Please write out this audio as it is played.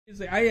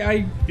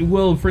I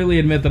will freely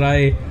admit that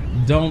I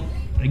don't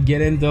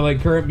get into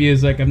like current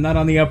music. I'm not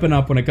on the up and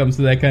up when it comes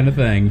to that kind of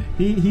thing.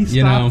 He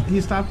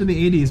stopped in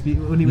the 80s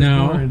when he was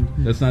born.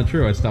 No, that's not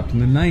true. I stopped in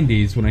the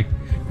 90s when I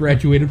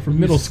graduated from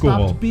middle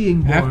school. Stopped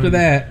being born. After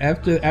that,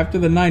 after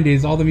the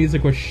 90s, all the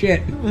music was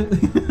shit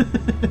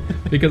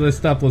because I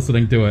stopped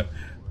listening to it.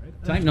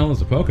 Type Null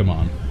is a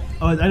Pokemon.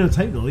 Oh, I know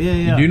Type Null.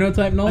 Yeah. You do know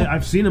Type Null?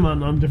 I've seen him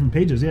on different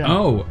pages. Yeah.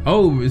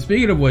 Oh.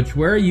 Speaking of which,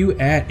 where are you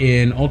at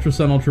in Ultra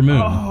Sun, Ultra Moon?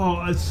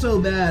 Oh, it's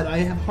so bad. I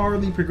have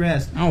hardly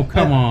progressed. Oh,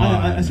 come on.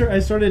 I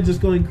started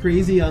just going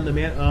crazy on the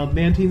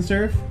Mantine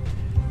Surf.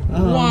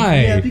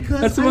 Why? Yeah,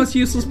 because that's the most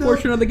useless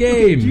portion of the game.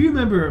 Okay, do you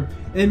remember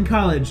in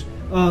college,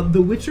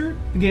 The Witcher,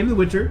 the game The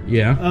Witcher?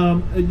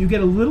 Yeah. You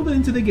get a little bit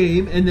into the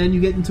game, and then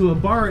you get into a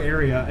bar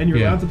area, and you're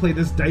allowed to play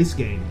this dice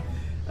game.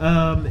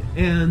 God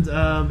damn,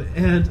 son.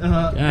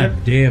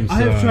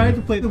 I have tried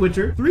to play The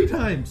Witcher 3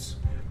 times,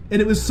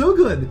 and it was so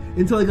good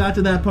until I got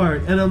to that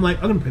part, and I'm like,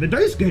 I'm gonna play the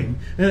dice game,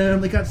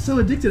 and I got so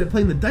addicted at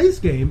playing the dice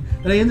game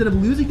that I ended up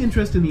losing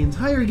interest in the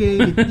entire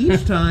game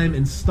each time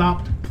and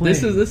stopped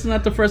playing. This is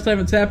not the first time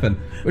it's happened.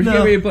 Which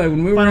game were you playing?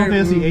 When we were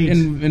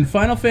in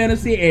Final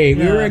Fantasy VIII,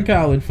 we were in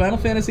college. Final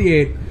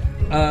Fantasy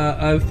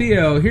VIII.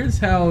 Theo, here's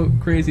how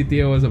crazy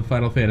Theo is of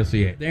Final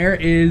Fantasy VIII. There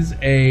is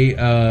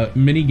a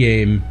mini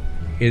game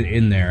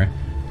in there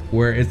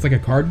where it's like a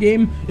card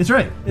game. It's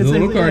right. It's a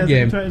little card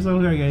game. It's a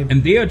little card game.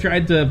 And Theo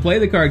tried to play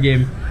the card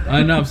game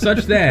enough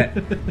such that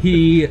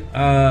he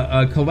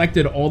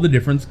collected all the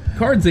different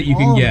cards that you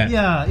can get.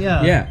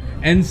 Yeah.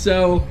 And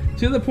so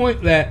to the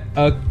point that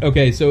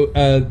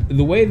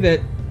the way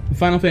that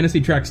Final Fantasy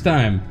tracks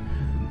time,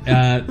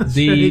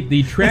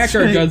 the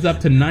tracker goes up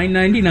to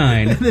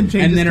 $9.99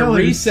 and then it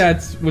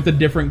resets with a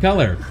different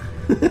color.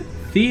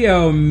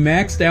 Theo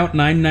maxed out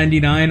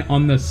 $9.99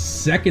 on the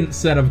second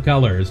set of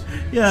colors.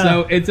 Yeah.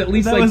 So it's at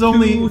least like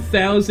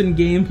 2,000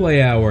 gameplay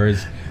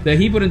hours that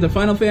he put into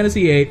Final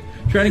Fantasy VIII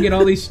trying to get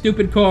all these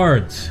stupid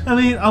cards. I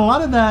mean, a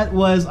lot of that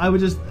was I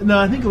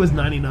think it was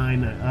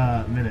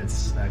 99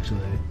 minutes, actually.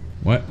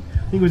 What?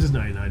 I think it was just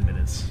 99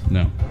 minutes.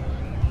 No.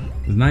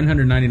 It was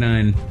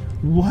 999.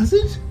 Was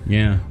it?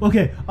 Yeah.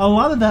 Okay, a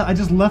lot of that I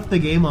just left the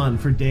game on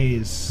for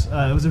days.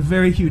 It was a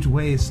very huge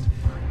waste.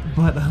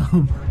 But,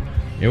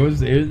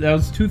 that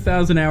was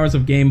 2,000 hours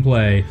of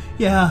gameplay.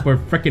 Yeah. For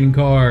frickin'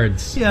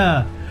 cards.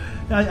 Yeah.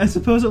 I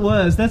suppose it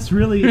was. That's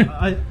really...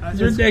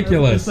 it's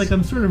ridiculous. It's like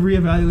I'm sort of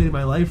reevaluating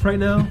my life right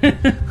now. Well,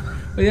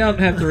 you don't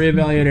have to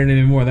reevaluate it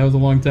anymore. That was a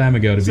long time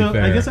ago, to be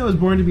fair. I guess I was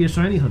born to be a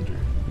shiny hunter.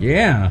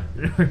 Yeah.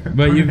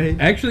 But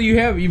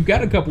you've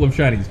got a couple of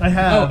shinies. I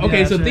have. Oh,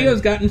 okay, so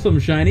Theo's gotten some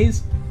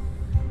shinies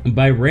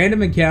by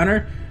random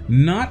encounter,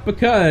 not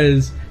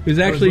because he was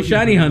actually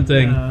shiny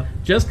hunting,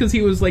 just because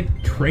he was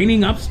like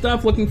training up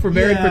stuff, looking for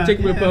very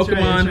particular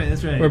Pokemon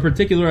that's right. or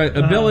particular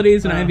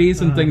abilities and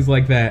IVs and things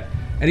like that.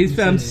 And he's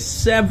found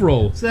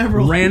several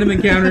random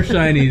encounter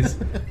shinies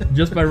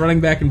just by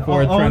running back and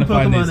forth trying to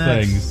find these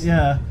things.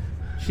 Yeah.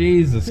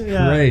 Jesus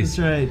Christ. That's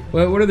right.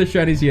 What are the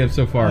shinies you have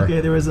so far?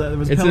 Okay, there was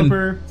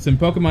Pelipper. It's in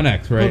Pokemon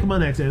X, right?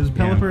 Pokemon X. It was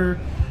Pelipper.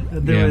 Yeah.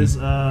 There was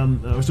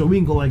so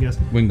Wingull, I guess.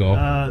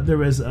 Wingull. There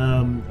was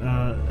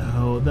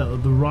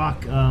the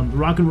Rock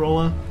and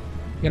Rolla.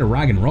 You got a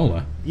Rock and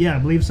Rolla? Yeah, I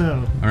believe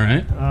so. All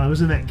right. It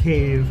was in that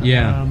cave.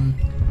 Yeah.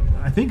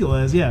 I think it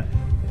was. Yeah.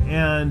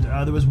 And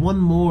there was one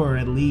more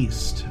at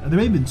least. There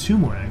may have been two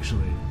more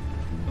actually.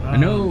 I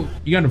know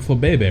you got a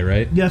Flabébé,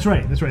 right? Yeah, that's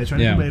right. That's right.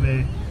 Shiny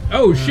Flabébé.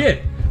 Oh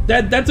shit!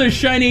 That's a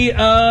shiny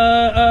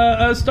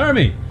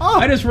Starmie. Oh.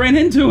 I just ran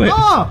into it.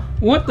 Oh.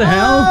 What the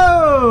hell?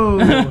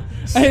 Oh.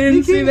 I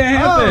didn't see that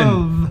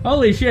happen.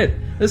 Holy shit!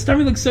 The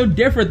Starmie looks so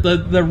different.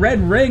 The red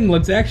ring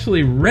looks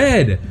actually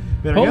red.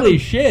 Holy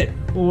shit!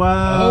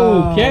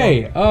 Wow.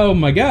 Okay. Oh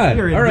my god.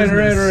 All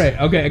right.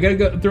 Okay, I gotta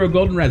go throw a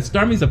golden red.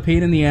 Starmie's a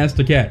pain in the ass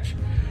to catch.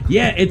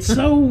 Yeah, it's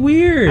so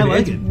weird. I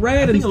like it's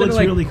red instead of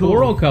like really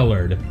coral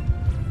colored.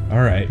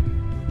 All right,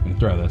 I'm gonna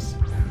throw this.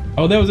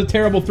 Oh, that was a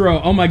terrible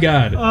throw. Oh my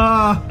god.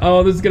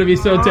 Oh, this is gonna be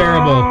so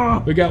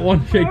terrible. We got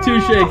one shake,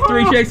 two shakes,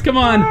 three shakes. Come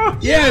on.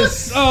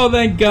 Yes. Oh,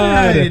 thank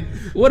God. Right.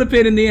 What a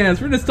pain in the ass.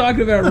 We're just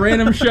talking about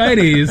random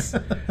shinies,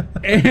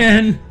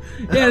 and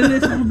yeah,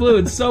 this is blue.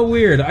 It's so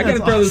weird. I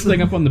gotta throw this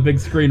thing up on the big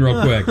screen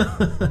real quick.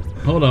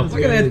 Hold up.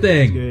 Look at that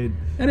thing.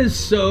 That is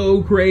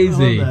so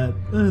crazy. I love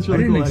that. That's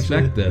really cool. I didn't actually.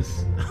 expect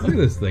this. Look at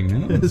this thing,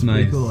 man. That's nice.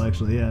 Pretty cool,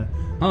 actually. Yeah.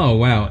 Oh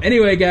wow.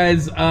 Anyway,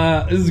 guys,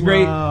 this is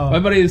great. My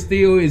buddy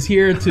Theo is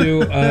here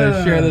to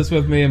share this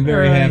with me. I'm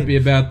very happy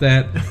about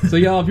that. So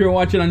y'all, if you're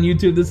watching on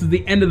YouTube, this is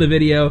the end of the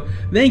video.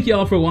 Thank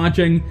y'all for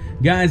watching.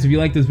 Guys, if you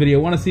like this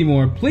video, want to see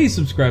more, please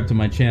subscribe to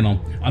my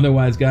channel.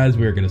 Otherwise, guys,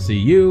 we're going to see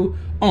you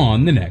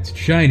on the next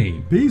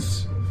Shiny.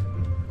 Peace.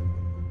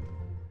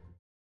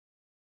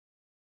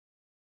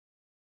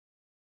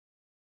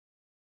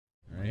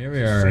 Here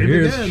we are.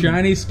 Here's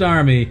Shiny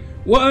Starmie.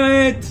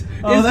 What is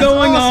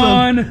going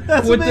on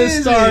with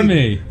this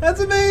Starmie?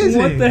 That's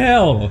amazing. What the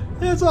hell?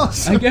 That's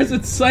awesome. I guess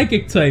it's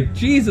psychic type.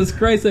 Jesus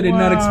Christ, I did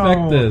not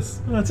expect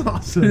this. That's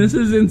awesome. This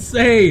is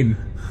insane.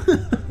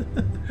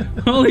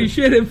 Holy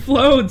shit, it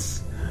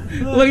floats.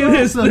 Look at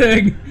this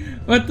thing.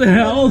 What the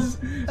hell?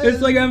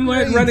 It's like I'm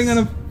like running on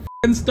a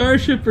f***ing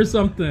starship or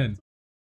something.